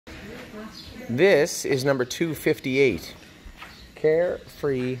This is number 258,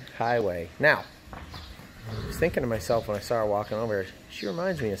 Carefree Highway. Now, I was thinking to myself when I saw her walking over, she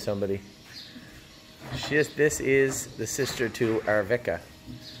reminds me of somebody. This is the sister to our Vicka,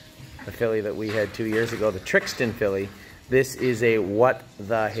 the filly that we had 2 years ago, the Trixton filly. This is a What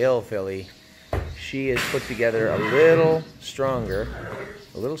the Hill filly. She is put together a little stronger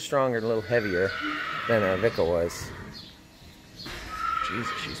and a little heavier than our Vicka was.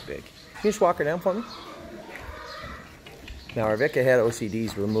 Jesus, she's big. Can you just walk her down for me? Now, our Vicka had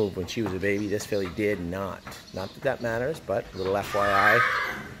OCDs removed when she was a baby. This filly did not. Not that that matters, but a little FYI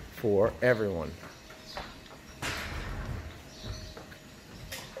for everyone.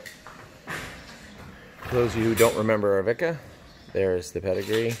 For those of you who don't remember our Vicka, there's the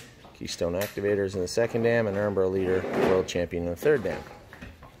pedigree, Keystone Activators in the second dam, and Armborough Leader, World Champion in the third dam.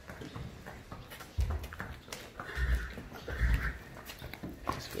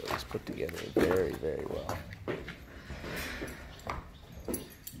 This filly's put together very, very well.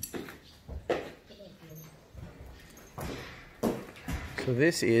 So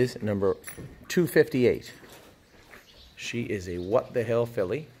this is number 258. She is a What the Hell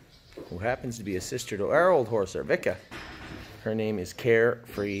filly who happens to be a sister to our old horse, our Vicka. Her name is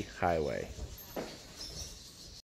Carefree Highway.